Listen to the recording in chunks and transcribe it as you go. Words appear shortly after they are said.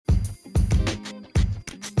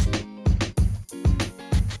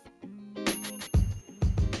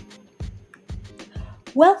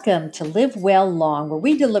Welcome to Live Well Long, where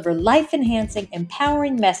we deliver life-enhancing,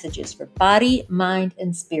 empowering messages for body, mind,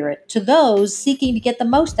 and spirit to those seeking to get the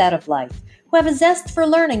most out of life, who have a zest for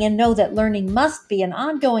learning and know that learning must be an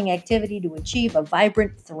ongoing activity to achieve a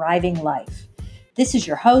vibrant, thriving life. This is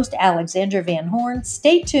your host, Alexandra Van Horn.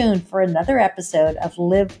 Stay tuned for another episode of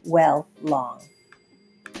Live Well Long.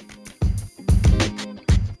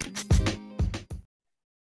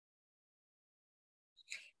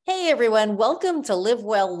 Hey everyone, welcome to Live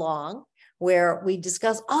Well Long, where we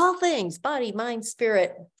discuss all things body, mind,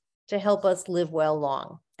 spirit to help us live well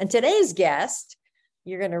long. And today's guest,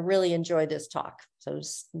 you're going to really enjoy this talk. So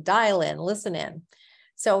dial in, listen in.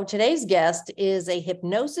 So today's guest is a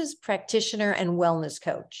hypnosis practitioner and wellness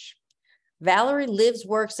coach. Valerie lives,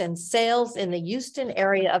 works, and sails in the Houston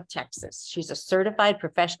area of Texas. She's a certified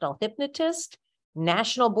professional hypnotist,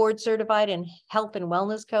 national board certified in health and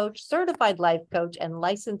wellness coach, certified life coach, and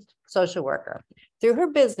licensed social worker. Through her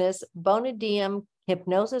business, Bona Diem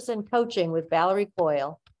Hypnosis and Coaching with Valerie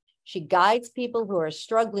Coyle, she guides people who are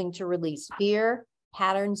struggling to release fear,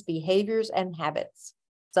 patterns, behaviors, and habits.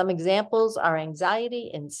 Some examples are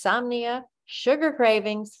anxiety, insomnia, sugar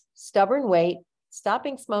cravings, stubborn weight,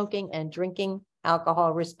 stopping smoking, and drinking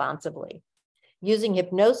alcohol responsibly. Using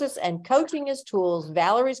hypnosis and coaching as tools,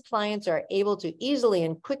 Valerie's clients are able to easily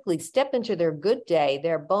and quickly step into their good day,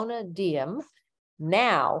 their Bona Diem,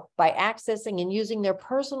 now by accessing and using their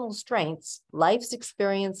personal strengths, life's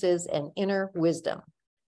experiences, and inner wisdom.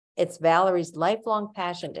 It's Valerie's lifelong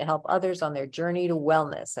passion to help others on their journey to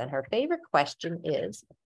wellness. And her favorite question is,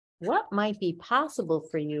 what might be possible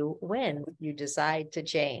for you when you decide to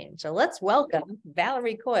change? So let's welcome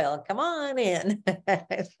Valerie Coyle. Come on in.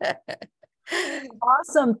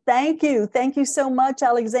 Awesome. Thank you. Thank you so much,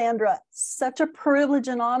 Alexandra. Such a privilege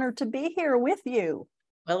and honor to be here with you.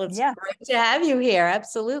 Well, it's great to have you here.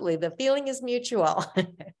 Absolutely. The feeling is mutual.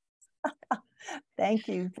 Thank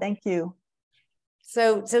you. Thank you.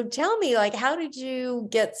 So tell me, how did you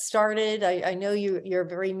get started? I know you're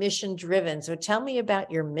very mission driven. So tell me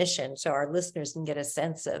about your mission so our listeners can get a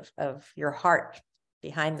sense of your heart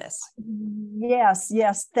behind this.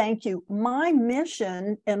 Yes. Thank you. My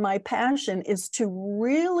mission and my passion is to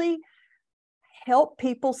really help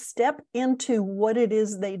people step into what it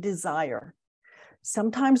is they desire.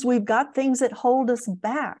 Sometimes we've got things that hold us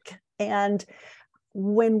back. And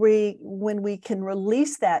when we can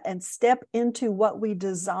release that and step into what we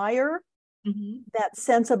desire, that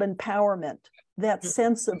sense of empowerment, that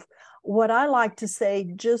sense of what I like to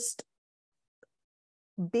say, just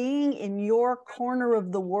being in your corner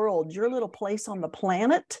of the world, your little place on the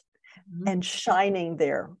planet, and shining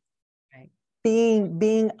there, right.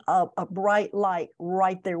 being a bright light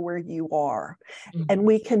right there where you are. And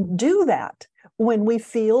we can do that when we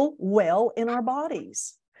feel well in our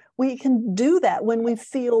bodies. We can do that when we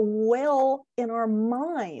feel well in our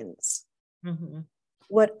minds.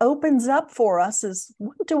 What opens up for us is,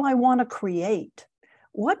 what do I want to create?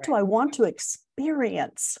 What do I want to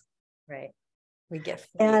experience? Right. We get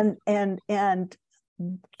free. And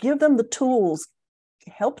give them the tools,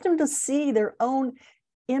 help them to see their own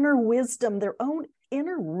inner wisdom, their own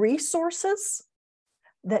inner resources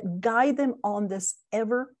that guide them on this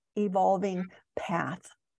ever evolving path.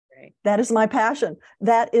 Right. That is my passion.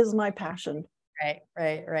 That is my passion.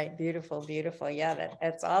 Right. Beautiful. Yeah,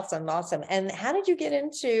 that's awesome. And how did you get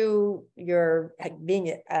into your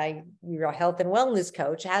being you're a health and wellness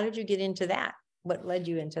coach? How did you get into that? What led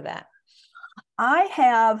you into that? I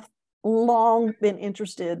have long been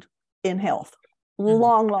interested in health,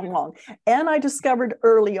 long. And I discovered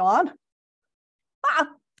early on,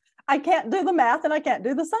 I can't do the math and I can't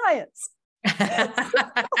do the science.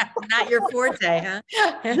 Not your forte, huh?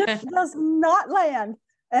 It does not land.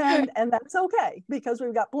 And that's okay, because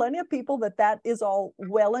we've got plenty of people that is all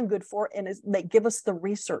well and good for, and they give us the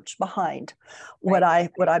research behind what I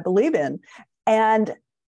believe in. And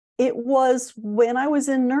it was when I was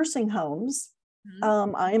in nursing homes.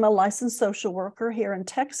 I am a licensed social worker here in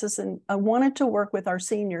Texas, and I wanted to work with our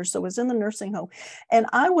seniors. So I was in the nursing home, and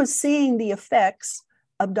I was seeing the effects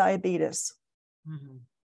of diabetes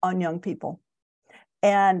on young people.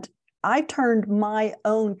 And I turned my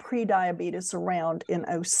own pre-diabetes around in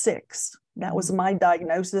 2006. That was my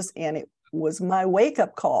diagnosis, and it was my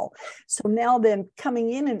wake-up call. So now then,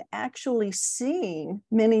 coming in and actually seeing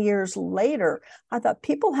many years later, I thought,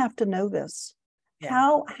 people have to know this.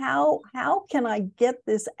 Yeah. How can I get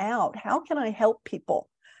this out? How can I help people?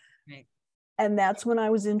 Right. And that's when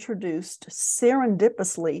I was introduced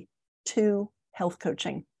serendipitously to health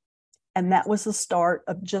coaching. And that was the start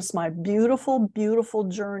of just my beautiful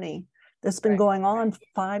journey that's been going on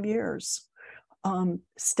 5 years,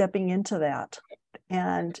 stepping into that.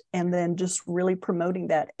 and then just really promoting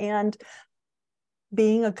that, and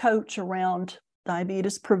being a coach around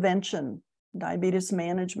diabetes prevention, diabetes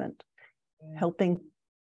management, helping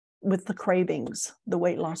with the cravings, the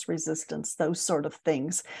weight loss resistance, those sort of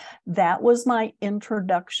things. That was my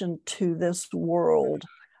introduction to this world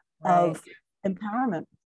of empowerment.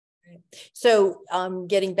 So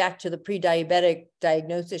getting back to the pre-diabetic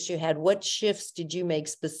diagnosis you had, what shifts did you make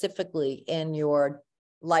specifically in your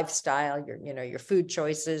lifestyle, your food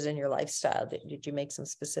choices and your lifestyle? Did you make some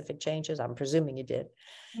specific changes? I'm presuming you did.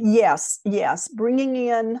 Yes. Bringing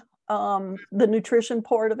in the nutrition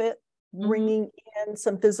part of it, bringing in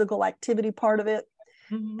some physical activity part of it.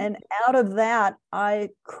 And out of that, I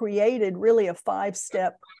created really a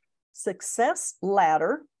 5-step success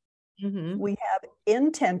ladder. We have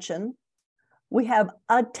intention, we have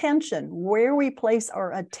attention. Where we place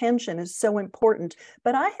our attention is so important.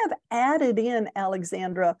 But I have added in,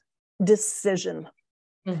 Alexandra, decision.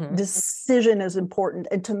 Decision is important.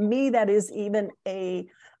 And to me, that is even it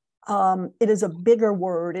is a bigger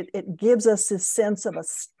word. It gives us this sense of a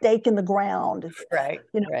stake in the ground.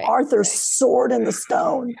 Arthur's sword in the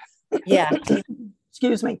stone.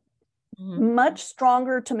 Excuse me. Much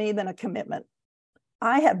stronger to me than a commitment.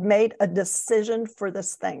 I have made a decision for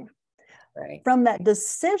this thing. From that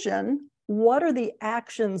decision, what are the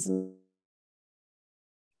actions?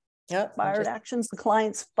 Inspired actions. The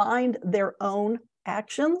clients find their own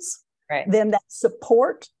actions. Then that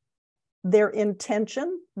support their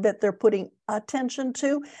intention that they're putting attention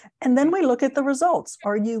to. And then we look at the results.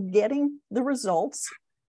 Are you getting the results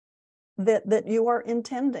that you are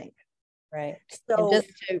intending? So, and just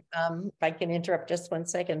to, if I can interrupt just 1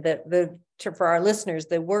 second, for our listeners,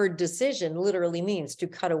 the word decision literally means to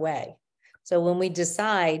cut away. So when we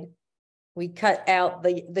decide, we cut out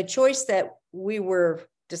the choice that we were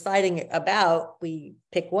deciding about, we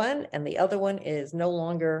pick one, and the other one is no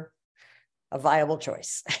longer a viable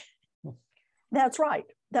choice. That's right.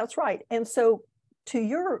 And so to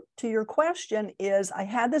your question is, I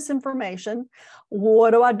had this information.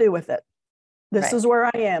 What do I do with it? This is where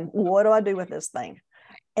I am. What do I do with this thing?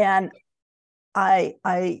 And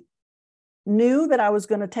I knew that I was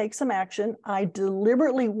going to take some action. I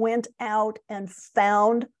deliberately went out and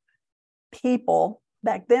found people.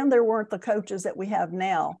 Back then, there weren't the coaches that we have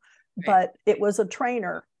now, but it was a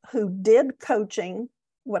trainer who did coaching,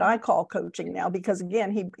 what I call coaching now, because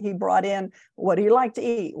again, he brought in, what do you like to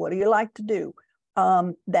eat? What do you like to do?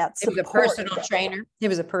 That support. It was a personal trainer. It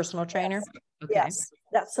was a personal trainer. Yes,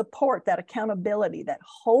 that support, that accountability, that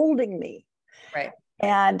holding me.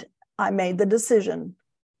 And I made the decision,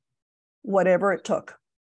 whatever it took,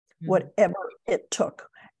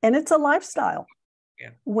 And it's a lifestyle.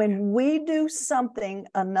 When we do something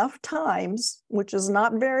enough times, which is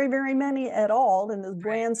not very, very many at all in the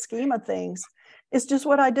grand scheme of things, it's just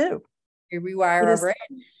what I do. We rewire our brain.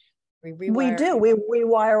 We do. We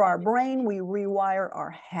rewire our brain. We rewire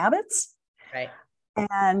our habits.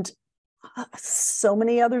 And so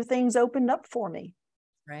many other things opened up for me.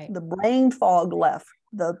 The brain fog left.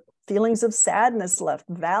 The feelings of sadness left.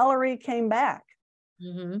 Valerie came back.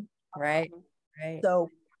 So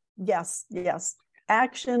yes.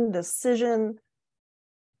 Action, decision,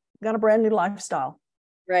 got a brand new lifestyle.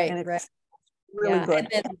 And it's really good.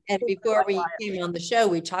 And before we came on the show,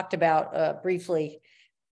 we talked about briefly,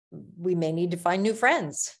 we may need to find new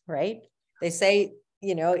friends, right? They say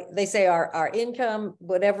our income,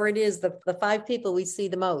 whatever it is, the 5 people we see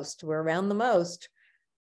the most, we're around the most,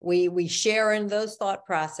 we share in those thought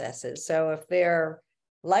processes. So if their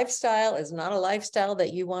lifestyle is not a lifestyle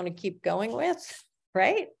that you want to keep going with,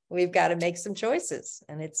 we've got to make some choices,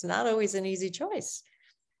 and it's not always an easy choice.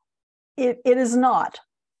 It is not.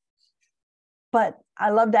 But I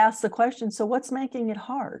love to ask the question, so what's making it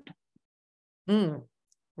hard?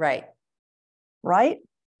 Right.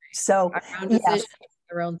 So our own decision,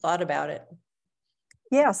 our own thought about it.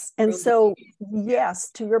 Yes. And so,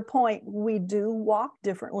 yes, to your point, we do walk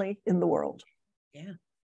differently in the world.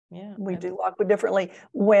 We do walk differently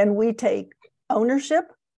when we take ownership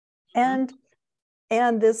and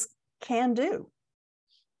this can do.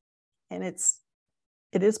 And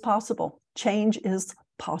it is possible. Change is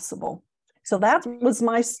possible. So that was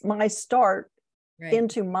my start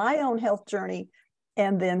into my own health journey,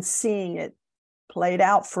 and then seeing it played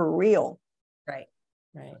out for real.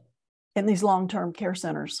 In these long-term care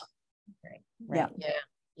centers.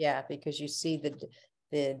 Because you see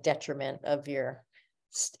the detriment of your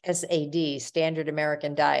SAD, standard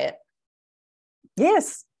American diet.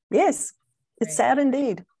 Yes. It's sad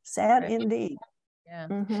indeed. Indeed.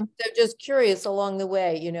 So just curious, along the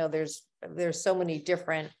way, there's so many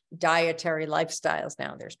different dietary lifestyles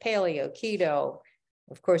now. There's paleo, keto,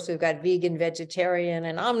 of course, we've got vegan, vegetarian,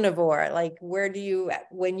 and omnivore. Like, where do you,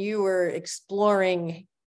 when you were exploring,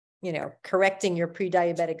 correcting your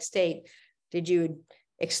pre-diabetic state, did you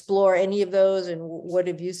explore any of those, and what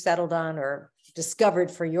have you settled on or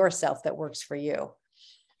discovered for yourself that works for you?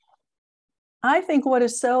 I think what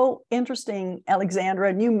is so interesting, Alexandra,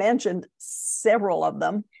 and you mentioned several of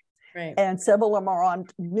them, right, and several of them are on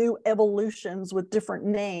new evolutions with different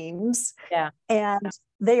names. Yeah. And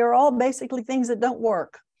they are all basically things that don't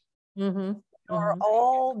work. Mm-hmm. Are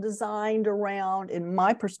all designed around, in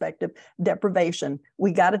my perspective, deprivation.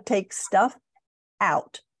 We got to take stuff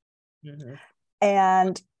out. Mm-hmm.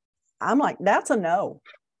 And I'm like, that's a no.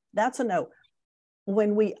 That's a no.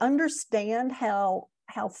 When we understand how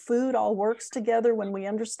food all works together, when we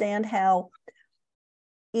understand how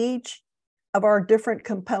each of our different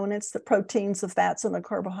components, the proteins, the fats, and the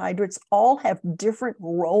carbohydrates, all have different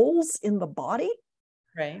roles in the body.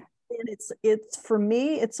 Right. And it's for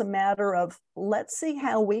me, it's a matter of, let's see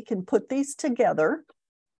how we can put these together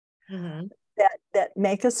that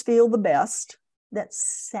make us feel the best, that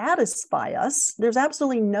satisfy us. There's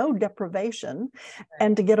absolutely no deprivation,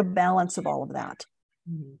 and to get a balance of all of that.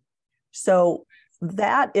 So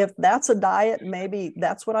that, if that's a diet, maybe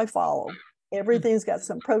that's what I follow. Everything's got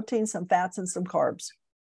some protein, some fats, and some carbs,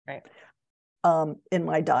 right, in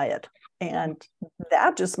my diet. And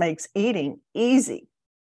that just makes eating easy.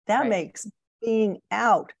 That right. makes being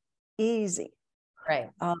out easy. Right.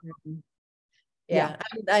 Yeah.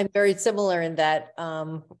 I'm very similar in that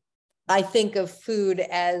I think of food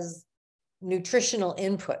as nutritional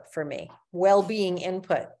input for me, well-being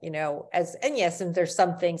input, and yes, and there's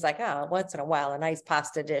some things like, once in a while, a nice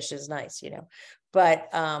pasta dish is nice, but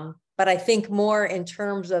I think more in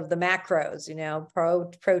terms of the macros,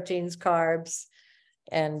 proteins, carbs,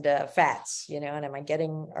 and fats, and am I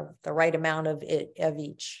getting the right amount of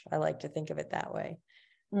each? I like to think of it that way.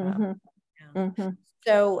 So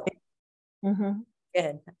go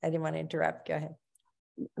ahead. I didn't want to interrupt. Go ahead.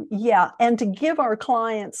 Yeah. And to give our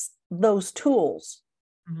clients those tools,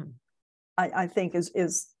 I think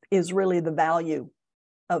is really the value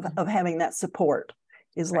of having that support,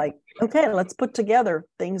 is like, okay, let's put together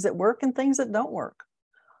things that work and things that don't work.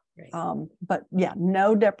 But yeah,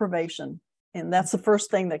 no deprivation. And that's the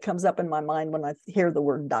first thing that comes up in my mind when I hear the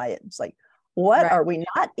word diet. It's like, what are we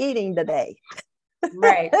not eating today?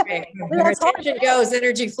 Right. Where attention goes,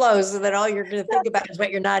 energy flows, so that all you're going to think about is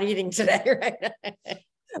what you're not eating today, right?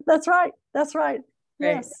 That's right.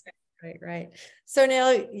 Yes. Right. So now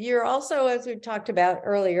you're also, as we talked about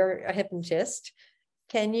earlier, a hypnotist.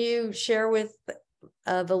 Can you share with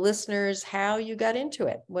the listeners how you got into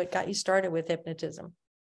it? What got you started with hypnotism?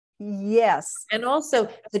 Yes. And also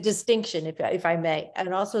the distinction, if I may,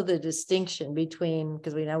 and also the distinction between,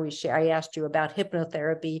 because we know I asked you about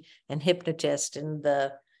hypnotherapy and hypnotist, and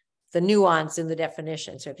the nuance in the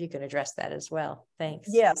definition. So if you can address that as well. Thanks.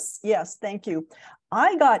 Yes. Thank you.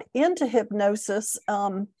 I got into hypnosis.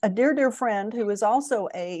 A dear friend who is also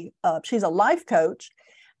she's a life coach.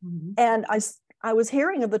 And I was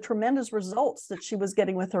hearing of the tremendous results that she was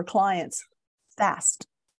getting with her clients fast.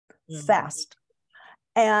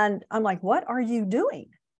 And I'm like, what are you doing?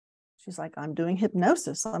 She's like, I'm doing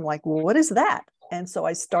hypnosis. I'm like, well, what is that? And so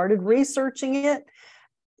I started researching it.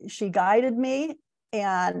 She guided me,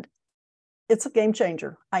 and it's a game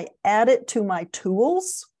changer. I add it to my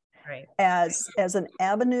tools as an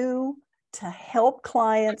avenue to help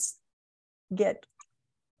clients get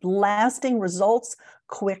lasting results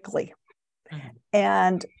quickly.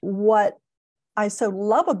 And what I so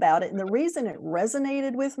love about it, and the reason it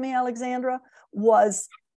resonated with me, Alexandra, was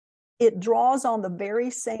it draws on the very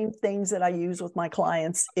same things that I use with my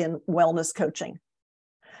clients in wellness coaching.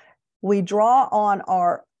 We draw on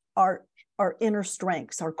our inner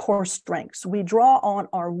strengths, our core strengths. We draw on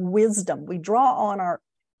our wisdom. We draw on our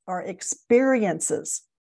experiences.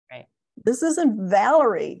 Right. This isn't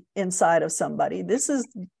Valerie inside of somebody. This is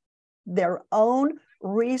their own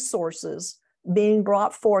resources being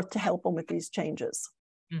brought forth to help them with these changes.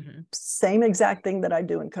 Same exact thing that I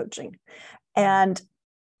do in coaching. And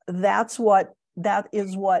that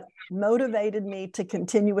is what motivated me to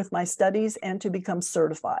continue with my studies and to become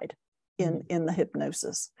certified in the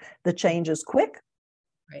hypnosis. The change is quick,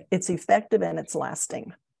 it's effective, and it's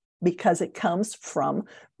lasting because it comes from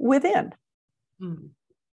within.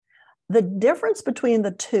 The difference between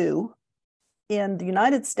the two in the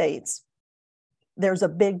United States, there's a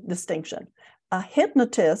big distinction. A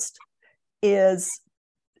hypnotist is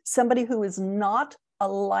somebody who is not a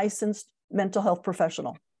licensed mental health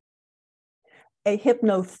professional. A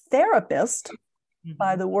hypnotherapist,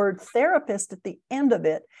 by the word therapist at the end of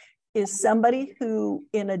it, is somebody who,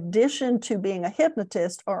 in addition to being a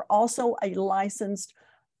hypnotist, are also a licensed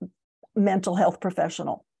mental health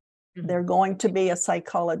professional. Mm-hmm. They're going to be a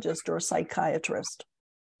psychologist or a psychiatrist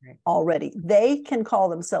already. They can call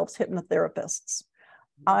themselves hypnotherapists.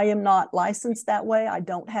 I am not licensed that way. I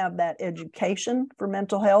don't have that education for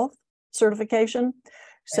mental health certification.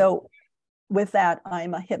 So with that,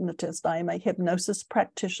 I'm a hypnotist. I am a hypnosis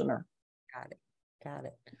practitioner. Got it. Got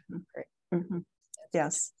it. Great. Mm-hmm.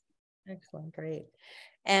 Yes. Excellent. Great.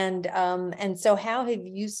 And so how have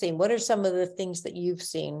you seen, what are some of the things that you've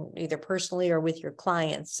seen either personally or with your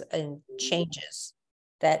clients and changes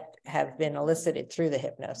that have been elicited through the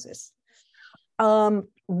hypnosis?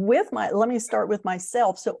 Let me start with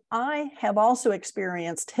myself. So I have also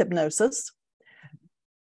experienced hypnosis.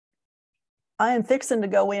 I am fixing to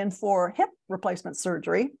go in for hip replacement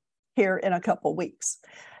surgery here in a couple weeks.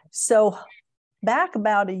 So back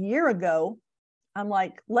about a year ago, I'm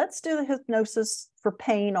like, let's do the hypnosis for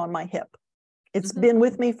pain on my hip. It's been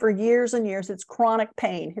with me for years and years. It's chronic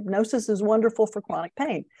pain. Hypnosis is wonderful for chronic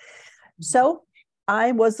pain. So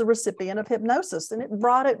I was the recipient of hypnosis and it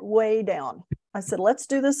brought it way down. I said, let's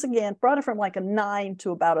do this again. Brought it from like a 9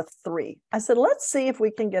 to about a 3. I said, let's see if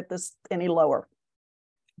we can get this any lower.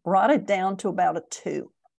 Brought it down to about a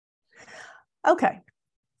 2. Okay.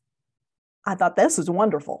 I thought, this is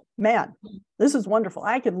wonderful. Man, this is wonderful.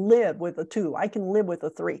 I can live with a 2. I can live with a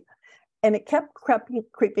 3. And it kept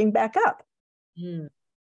creeping back up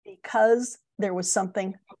because there was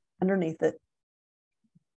something underneath it.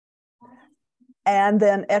 And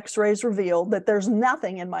then x-rays revealed that there's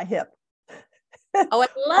nothing in my hip. Oh, I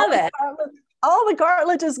love it. All the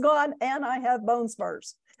cartilage is gone and I have bone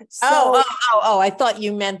spurs. So, I thought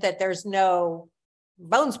you meant that there's no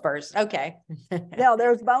bone spurs. Okay. Yeah,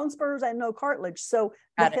 there's bone spurs and no cartilage. So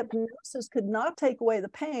the hypnosis could not take away the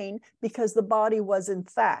pain because the body was in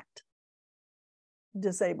fact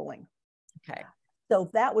disabling. Okay. So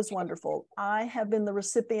that was wonderful. I have been the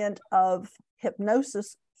recipient of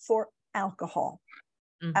hypnosis for alcohol,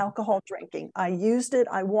 alcohol drinking. I used it.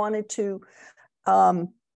 I wanted to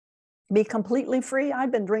be completely free.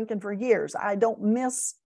 I've been drinking for years. I don't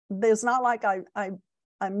miss, it's not like I'm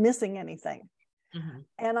missing anything.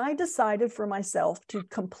 And I decided for myself to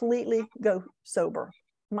completely go sober.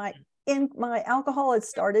 My alcohol had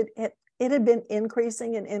started, it had been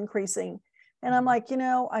increasing and increasing. And I'm like,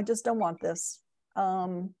 I just don't want this.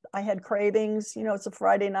 I had cravings, it's a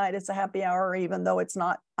Friday night, it's a happy hour, even though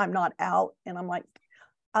I'm not out. And I'm like,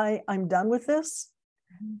 I'm done with this.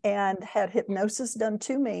 And had hypnosis done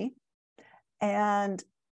to me and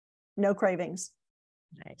no cravings.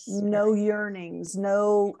 Nice. No yearnings,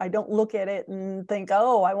 I don't look at it and think,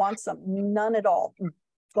 oh, I want some, none at all,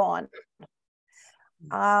 gone.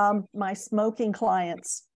 My smoking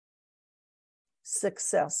clients,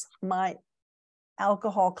 success. My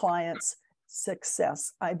alcohol clients,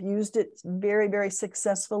 success. I've used it very, very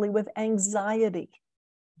successfully with anxiety.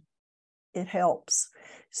 It helps.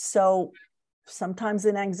 So sometimes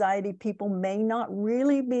in anxiety, people may not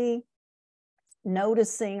really be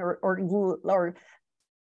noticing or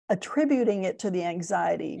attributing it to the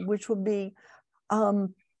anxiety, which would be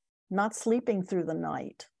not sleeping through the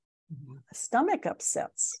night, stomach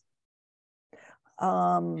upsets,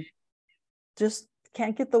 just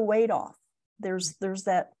can't get the weight off. There's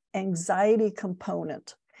that anxiety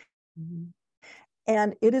component.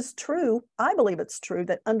 And it is true, I believe it's true,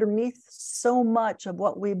 that underneath so much of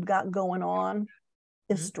what we've got going on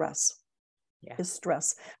is stress. Is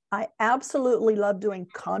stress. I absolutely love doing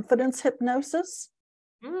confidence hypnosis.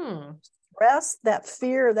 Stress, that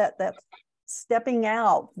fear, that stepping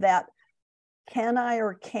out, that can I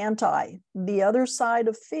or can't I? The other side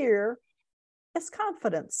of fear is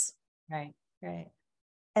confidence. Right.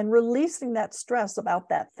 And releasing that stress about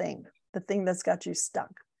that thing, the thing that's got you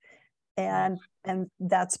stuck. And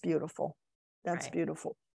that's beautiful. That's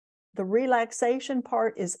beautiful. The relaxation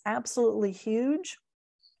part is absolutely huge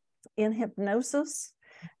in hypnosis.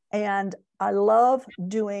 And I love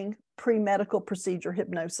doing pre-medical procedure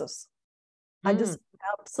hypnosis. I just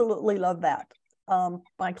absolutely love that.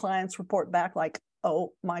 My clients report back like,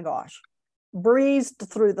 oh my gosh, breezed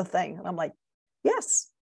through the thing. And I'm like, yes.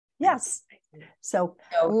 So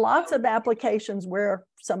lots of applications where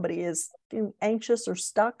somebody is anxious or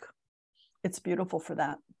stuck. It's beautiful for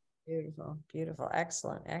that. Beautiful.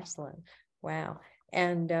 Excellent. Wow.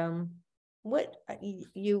 And what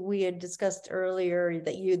we had discussed earlier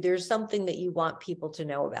that there's something that you want people to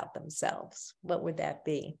know about themselves. What would that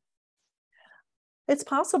be? It's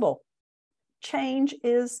possible. Change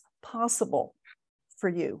is possible for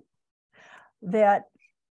you. That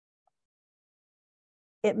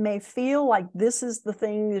It may feel like this is the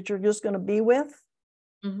thing that you're just going to be with.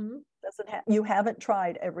 Mm-hmm. You haven't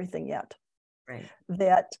tried everything yet. Right.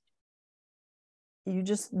 That you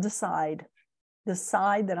just decide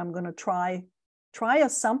that I'm going to try a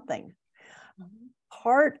something. Mm-hmm.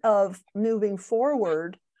 Part of moving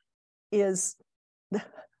forward is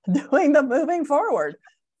doing the moving forward,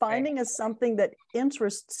 finding a something that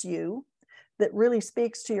interests you, that really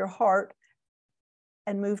speaks to your heart,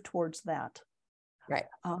 and move towards that. Right.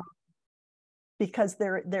 Because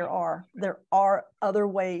there are other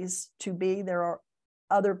ways to be. There are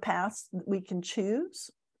other paths that we can choose,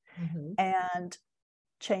 mm-hmm. and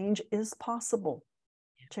change is possible.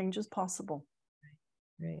 Change is possible.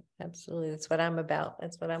 Right. Absolutely. That's what I'm about.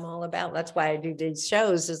 That's what I'm all about. That's why I do these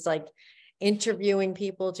shows, is like interviewing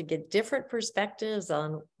people to get different perspectives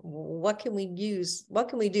on what can we use, what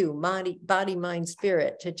can we do, body, mind,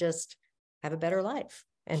 spirit, to just have a better life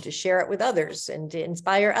and to share it with others and to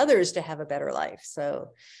inspire others to have a better life. So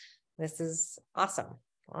this is awesome.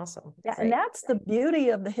 Awesome. Yeah. Great. And that's the beauty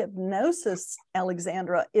of the hypnosis,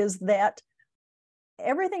 Alexandra, is that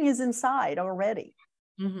everything is inside already.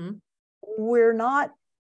 Mm-hmm. We're not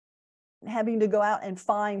having to go out and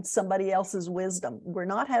find somebody else's wisdom. We're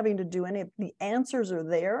not having to do any. The answers are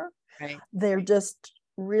there. Right. They're just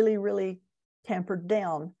really, really tempered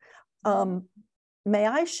down. May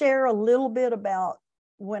I share a little bit about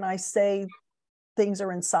when I say things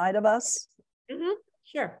are inside of us? Mm-hmm.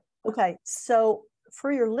 Sure. Okay. So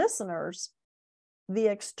for your listeners, the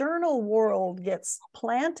external world gets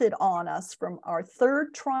planted on us from our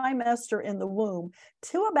third trimester in the womb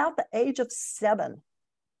to about the age of 7.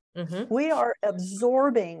 Mm-hmm. We are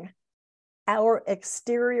absorbing our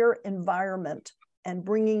exterior environment and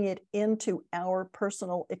bringing it into our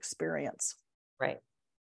personal experience. Right.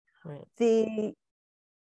 Right.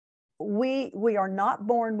 We are not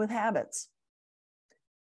born with habits.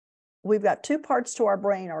 We've got 2 parts to our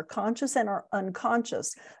brain, our conscious and our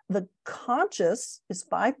unconscious. The conscious is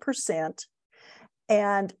 5%,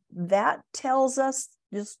 and that tells us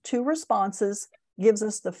just 2 responses, gives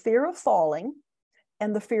us the fear of falling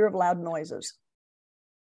and the fear of loud noises.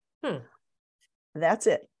 That's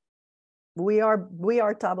it. We are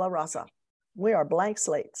tabla rasa. We are blank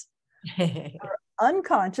slates. Our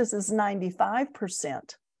unconscious is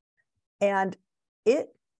 95%, and it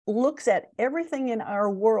looks at everything in our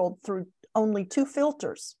world through only 2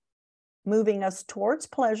 filters, moving us towards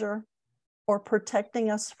pleasure or protecting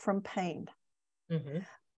us from pain. Mm-hmm.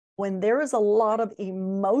 When there is a lot of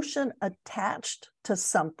emotion attached to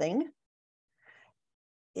something,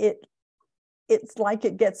 it's like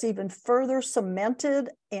it gets even further cemented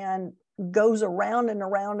and goes around and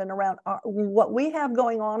around and around. What we have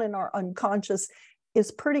going on in our unconscious is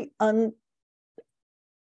pretty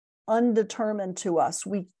undetermined to us.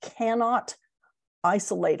 We cannot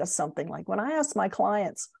isolate a something. Like when I ask my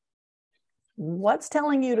clients, what's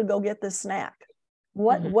telling you to go get this snack?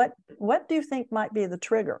 What do you think might be the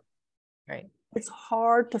trigger? Right. It's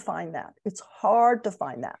hard to find that. It's hard to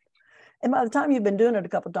find that. And by the time you've been doing it a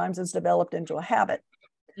couple of times, it's developed into a habit.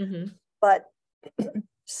 Mm-hmm. But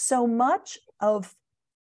so much of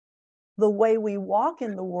the way we walk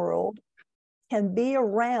in the world can be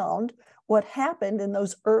around what happened in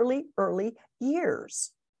those early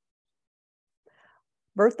years.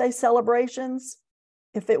 Birthday celebrations,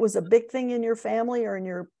 if it was a big thing in your family or in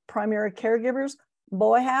your primary caregivers,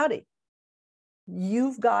 boy, howdy,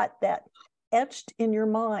 you've got that etched in your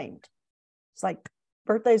mind. It's like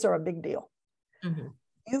birthdays are a big deal. Mm-hmm.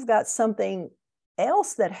 You've got something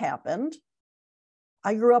else that happened.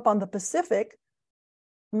 I grew up on the Pacific.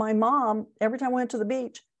 My mom, every time I went to the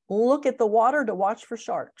beach, look at the water to watch for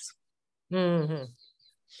sharks. Mm-hmm.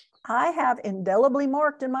 I have indelibly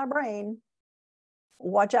marked in my brain,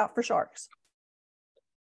 watch out for sharks.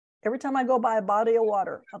 Every time I go by a body of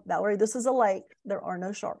water, Valerie, this is a lake, there are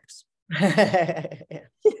no sharks.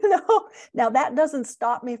 Now that doesn't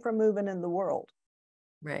stop me from moving in the world.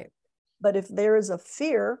 Right. But if there is a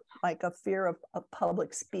fear, like a fear of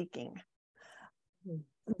public speaking,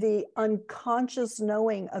 the unconscious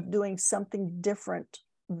knowing of doing something different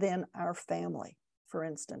than our family, for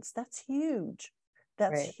instance, that's huge.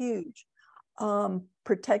 That's huge.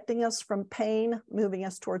 Protecting us from pain, moving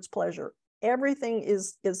us towards pleasure. Everything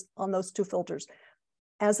is on those 2 filters.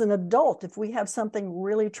 As an adult, if we have something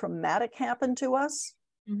really traumatic happen to us,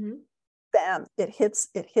 bam, it hits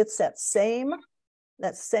that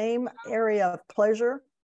same area of pleasure,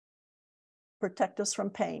 protect us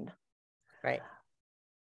from pain. Right.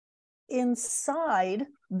 Inside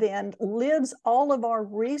then lives all of our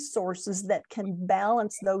resources that can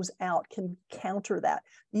balance those out, can counter that.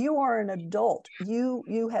 You are an adult.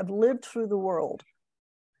 You have lived through the world.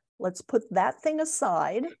 Let's put that thing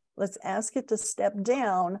aside. Let's ask it to step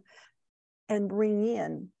down and bring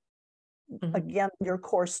in, again, your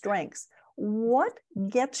core strengths. What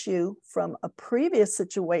gets you from a previous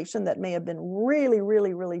situation that may have been really,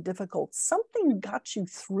 really, really difficult? Something got you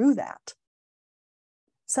through that.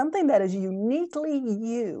 Something that is uniquely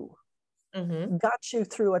you got you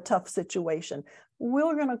through a tough situation.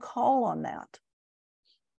 We're going to call on that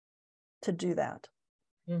to do that.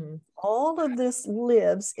 All of this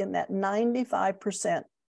lives in that 95%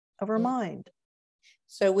 of our mind.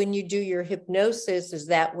 So when you do your hypnosis, is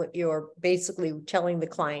that what you're basically telling the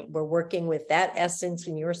client? We're working with that essence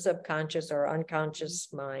in your subconscious or unconscious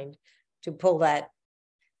mind to pull that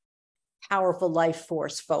powerful life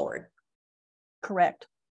force forward. Correct.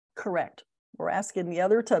 We're asking the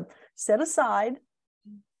other to set aside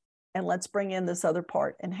and let's bring in this other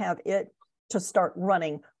part and have it to start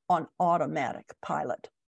running on automatic pilot.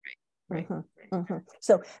 Right.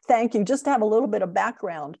 So thank you. Just to have a little bit of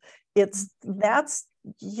background, that's,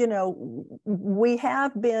 we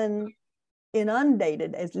have been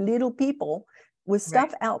inundated as little people with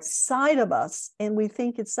stuff outside of us, and we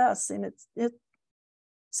think it's us, and it's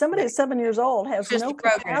somebody at 7 years old has no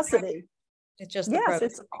capacity. It's just yes,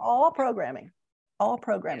 it's all programming.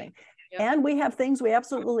 And we have things we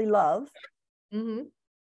absolutely love. And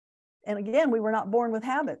again, we were not born with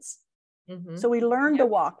habits. So we learned to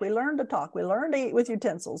walk, we learned to talk, we learned to eat with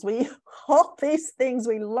utensils. All these things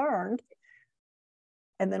we learned.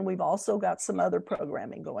 And then we've also got some other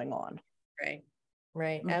programming going on.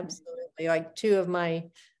 Right. Absolutely. Like two of my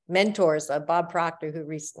mentors, Bob Proctor, who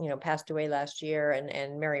recently, passed away last year,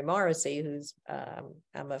 and Mary Morrissey, who's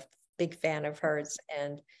I'm a big fan of hers.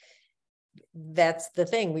 And that's the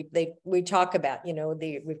thing we talk about,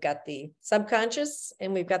 we've got the subconscious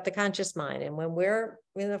and we've got the conscious mind. And when we're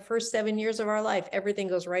in the first 7 years of our life, everything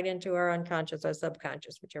goes right into our unconscious or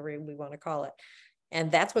subconscious, whichever we want to call it. And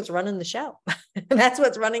that's what's running the show. That's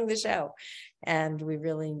what's running the show. And we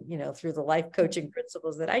really, through the life coaching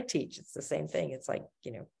principles that I teach, it's the same thing. It's like,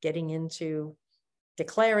 getting into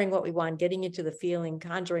declaring what we want, getting into the feeling,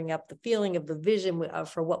 conjuring up the feeling of the vision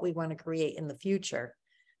for what we want to create in the future,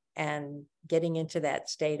 and getting into that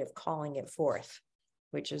state of calling it forth,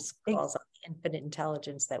 which is calls up infinite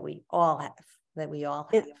intelligence that we all have,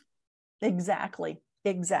 Exactly.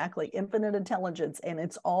 Infinite intelligence. And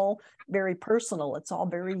it's all very personal. It's all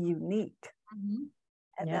very unique.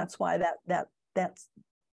 And that's why that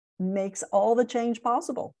makes all the change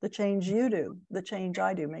possible. The change you do, the change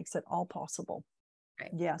I do, makes it all possible.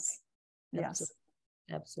 Right. Yes.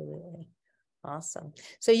 Absolutely. Awesome.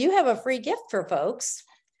 So you have a free gift for folks.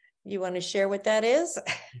 You want to share what that is?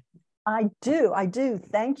 I do.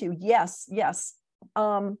 Thank you. Yes.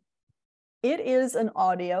 It is an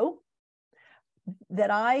audio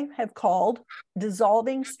that I have called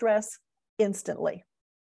Dissolving Stress Instantly,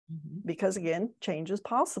 because again, change is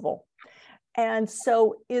possible. And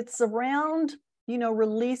so it's around,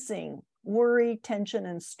 releasing worry, tension,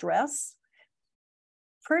 and stress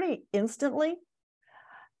pretty instantly,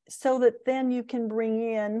 so that then you can bring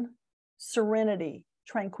in serenity,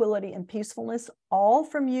 tranquility, and peacefulness, all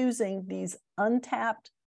from using these untapped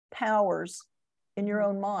powers in your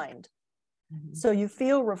own mind. So you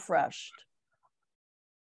feel refreshed.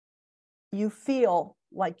 You feel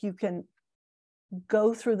like you can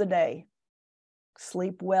go through the day,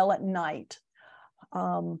 sleep well at night.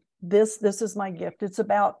 This is my gift. It's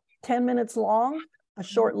about 10 minutes long, a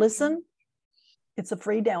short listen. It's a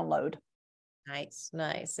free download. Nice.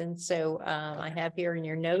 And so I have here in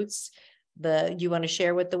your notes, you want to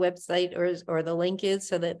share what the website or the link is,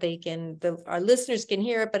 so that our listeners can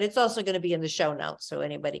hear it, but it's also going to be in the show notes. So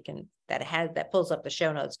anybody that pulls up the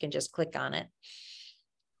show notes can just click on it.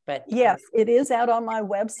 But yes, it is out on my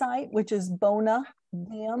website, which is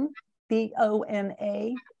Bonadiem,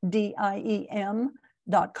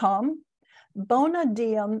 BONADIEM.com.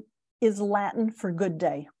 Bonadiem is Latin for good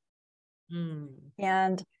day.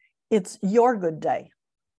 And it's your good day.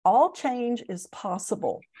 All change is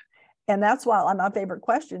possible. And that's why my favorite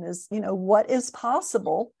question is, what is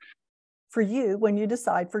possible for you when you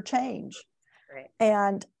decide for change? Right.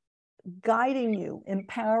 And guiding you,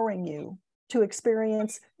 empowering you to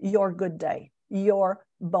experience your good day, your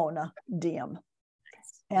Bonadiem.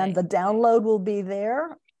 And the download will be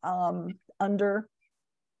there under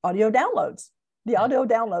audio downloads, the audio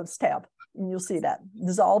downloads tab. And you'll see that.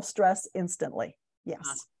 Dissolve stress instantly.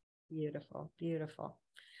 Yes. Beautiful.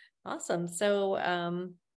 Awesome. So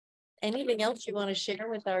anything else you want to share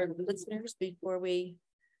with our listeners before we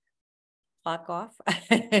clock off?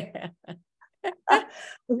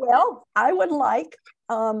 Well, I would like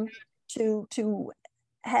to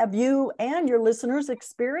have you and your listeners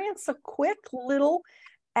experience a quick little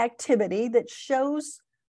activity that shows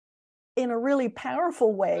in a really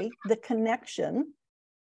powerful way the connection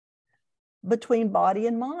between body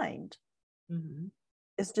and mind. Mm-hmm.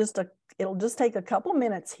 It'll just take a couple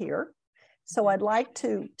minutes here. So I'd like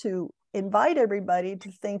to invite everybody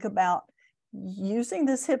to think about using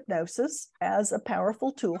this hypnosis as a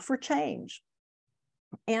powerful tool for change.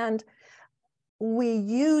 And we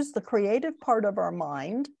use the creative part of our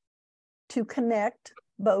mind to connect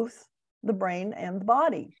both the brain and the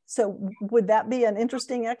body. So would that be an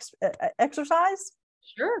interesting exercise?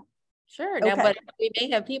 Sure. Okay. Now, but we may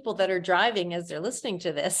have people that are driving as they're listening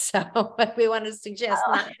to this. So we want to suggest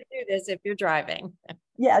not to do this if you're driving.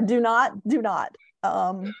 Yeah, do not.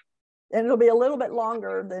 And it'll be a little bit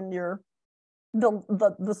longer than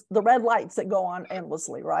the red lights that go on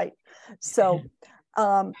endlessly, right? So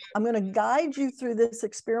I'm going to guide you through this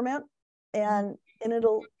experiment, and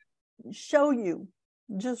it'll show you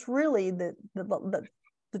just really the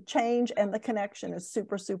change, and the connection is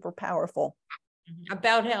super, super powerful.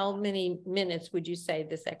 About how many minutes would you say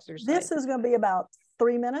this exercise? This is going to be about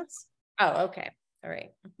 3 minutes. Oh, okay. All right.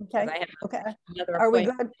 Okay. Are we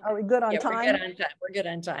good? Are we good on time? We're good on time. We're good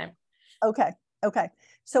on time. Okay.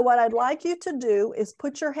 So what I'd like you to do is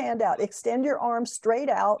put your hand out, extend your arm straight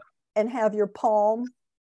out, and have your palm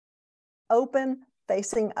open,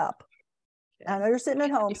 facing up. I know you're sitting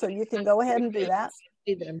at home, so you can go ahead and do that.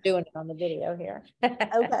 See that I'm doing it on the video here.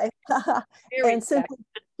 Okay. And simply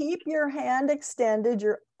keep your hand extended,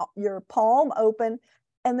 your palm open,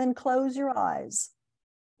 and then close your eyes.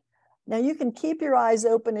 Now you can keep your eyes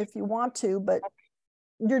open if you want to, but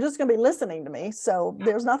you're just going to be listening to me, so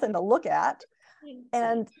there's nothing to look at.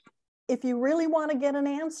 And if you really want to get an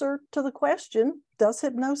answer to the question, does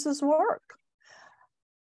hypnosis work?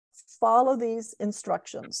 Follow these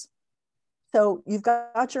instructions. So you've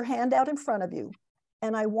got your hand out in front of you,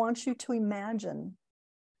 and I want you to imagine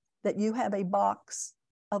that you have a box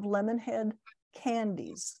of Lemonhead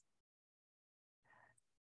candies.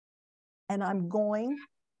 And I'm going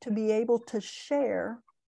to be able to share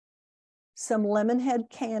some Lemonhead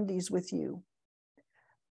candies with you.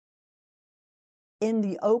 In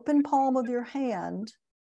the open palm of your hand,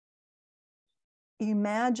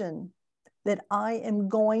 imagine that I am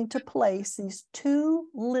going to place these 2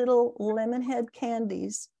 little Lemonhead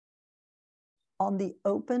candies on the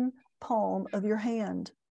open palm of your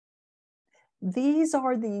hand. These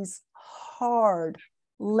are these hard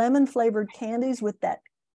lemon-flavored candies with that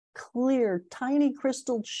clear, tiny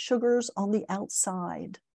crystal sugars on the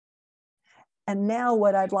outside. And now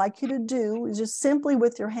what I'd like you to do is just simply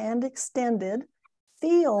with your hand extended,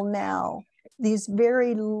 feel now these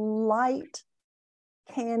very light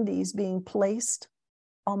candies being placed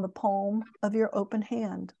on the palm of your open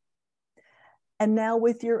hand. And now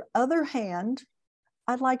with your other hand,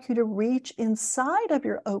 I'd like you to reach inside of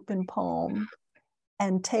your open palm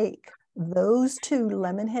and take those 2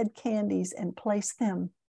 Lemonhead candies and place them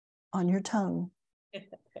on your tongue.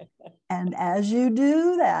 And as you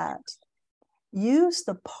do that, use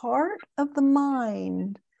the part of the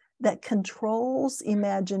mind that controls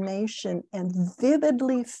imagination and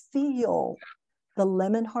vividly feel the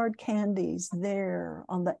lemon hard candies there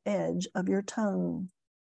on the edge of your tongue.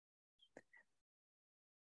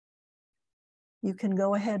 You can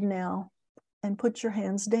go ahead now and put your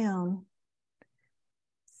hands down.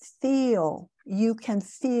 You can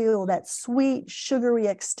feel that sweet, sugary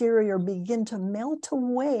exterior begin to melt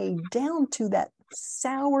away down to that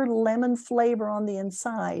sour lemon flavor on the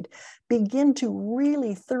inside. Begin to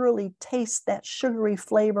really thoroughly taste that sugary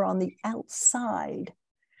flavor on the outside.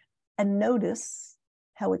 And notice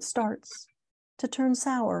how it starts to turn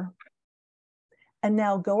sour. And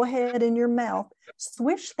now go ahead in your mouth,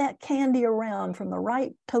 swish that candy around from the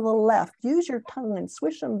right to the left. Use your tongue and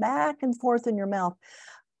swish them back and forth in your mouth.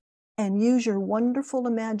 And use your wonderful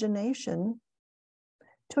imagination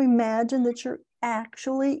to imagine that you're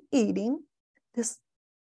actually eating this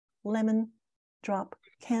lemon drop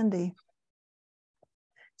candy.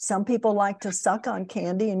 Some people like to suck on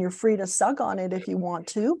candy, and you're free to suck on it if you want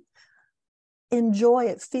to. Enjoy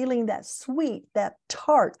it, feeling that sweet, that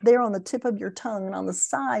tart there on the tip of your tongue and on the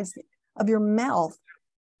sides of your mouth.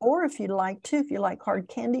 Or if you like hard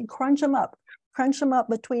candy, crunch them up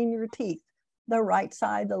between your teeth. The right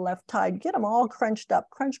side, the left side, get them all crunched up,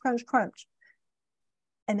 crunch, crunch, crunch.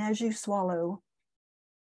 And as you swallow,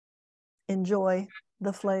 enjoy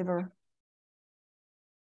the flavor.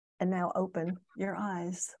 And now open your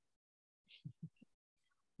eyes.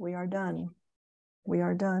 We are done. We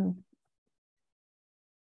are done.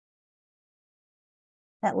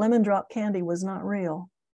 That lemon drop candy was not real.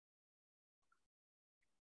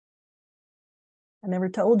 I never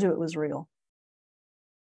told you it was real.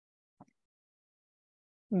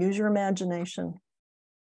 Use your imagination.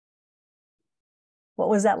 What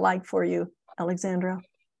was that like for you, Alexandra?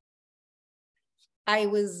 I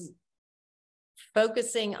was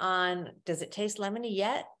focusing on, does it taste lemony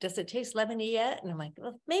yet? Does it taste lemony yet? And I'm like,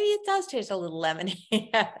 well, maybe it does taste a little lemony.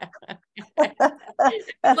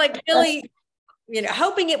 Like really,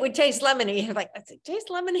 hoping it would taste lemony. I'm like, does it taste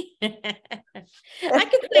lemony? I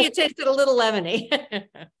could say it tasted a little lemony.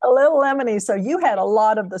 A little lemony. So you had a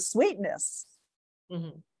lot of the sweetness.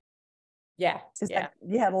 Mm-hmm. Yeah.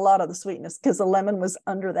 You had a lot of the sweetness because the lemon was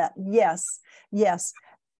under that. Yes.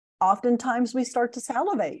 Oftentimes we start to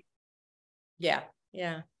salivate. Yeah.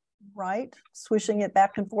 Right? Swishing it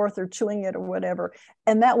back and forth or chewing it or whatever.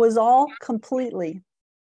 And that was all completely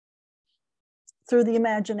through the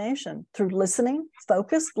imagination, through listening,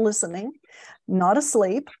 focused listening, not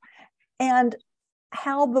asleep, and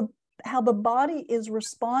how the body is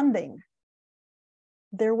responding.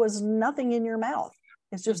 There was nothing in your mouth.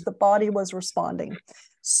 It's just the body was responding.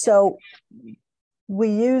 So we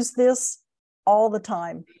use this all the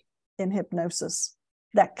time in hypnosis,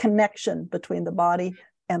 that connection between the body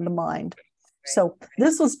and the mind. So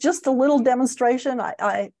this was just a little demonstration.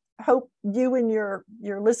 I hope you and your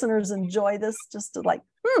listeners enjoy this, just to like,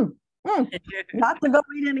 not to go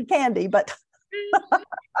eat any candy, but.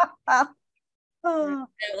 Well,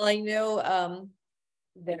 I know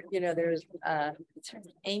there's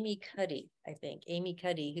Amy Cuddy, I think, Amy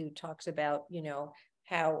Cuddy, who talks about,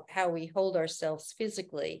 how we hold ourselves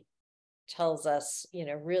physically tells us,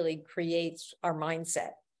 really creates our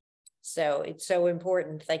mindset. So it's so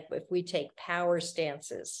important. Like if we take power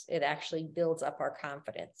stances, it actually builds up our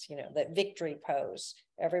confidence, that victory pose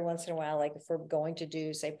every once in a while, like if we're going to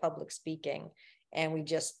do, say, public speaking, and we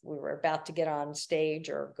were about to get on stage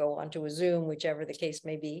or go onto a Zoom, whichever the case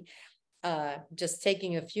may be, just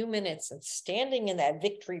taking a few minutes and standing in that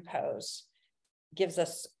victory pose gives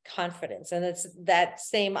us confidence. And it's that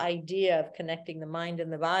same idea of connecting the mind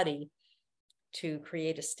and the body to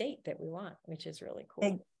create a state that we want, which is really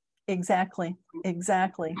cool. Exactly.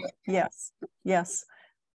 Yes. It's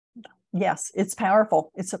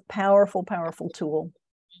powerful. It's a powerful tool.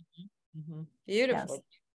 Mm-hmm. Beautiful.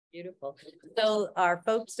 So our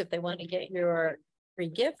folks, if they want to get your free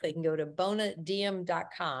gift, they can go to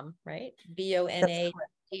bonadiem.com, right?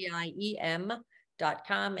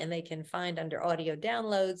 BONADIEM.com, and they can find under audio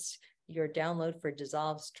downloads your download for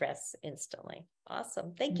Dissolve Stress Instantly.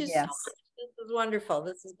 Awesome. Thank you so much. This is wonderful.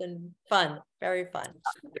 This has been fun. Very fun.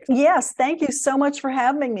 Yes. Thank you so much for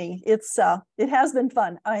having me. It has been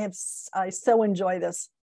fun. I so enjoy this.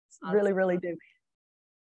 Awesome. Really do.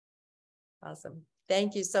 Awesome.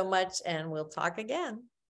 Thank you so much. And we'll talk again.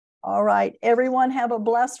 All right. Everyone have a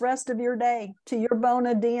blessed rest of your day. To your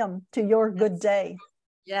bona diem, to your good day.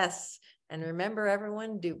 Yes. And remember,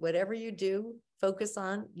 everyone, do whatever you do, focus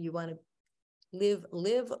on, you want to live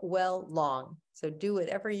well long. So do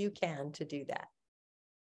whatever you can to do that.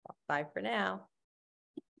 Bye for now.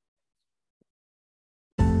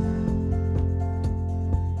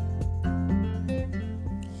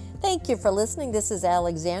 Thank you for listening. This is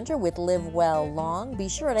Alexandra with Live Well Long. Be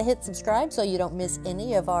sure to hit subscribe so you don't miss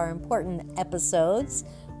any of our important episodes.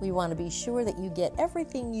 We want to be sure that you get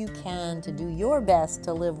everything you can to do your best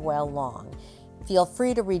to live well long. Feel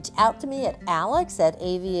free to reach out to me at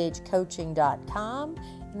alex@avhcoaching.com.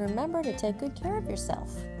 And remember to take good care of yourself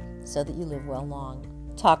so that you live well long.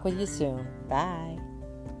 Talk with you soon. Bye.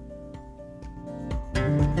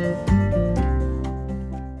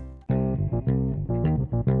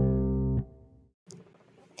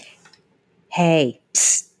 Hey,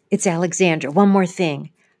 it's Alexandra. One more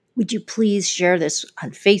thing. Would you please share this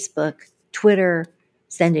on Facebook, Twitter,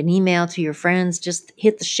 send an email to your friends? Just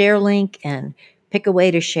hit the share link and pick a way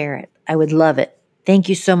to share it. I would love it. Thank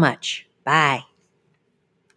you so much. Bye.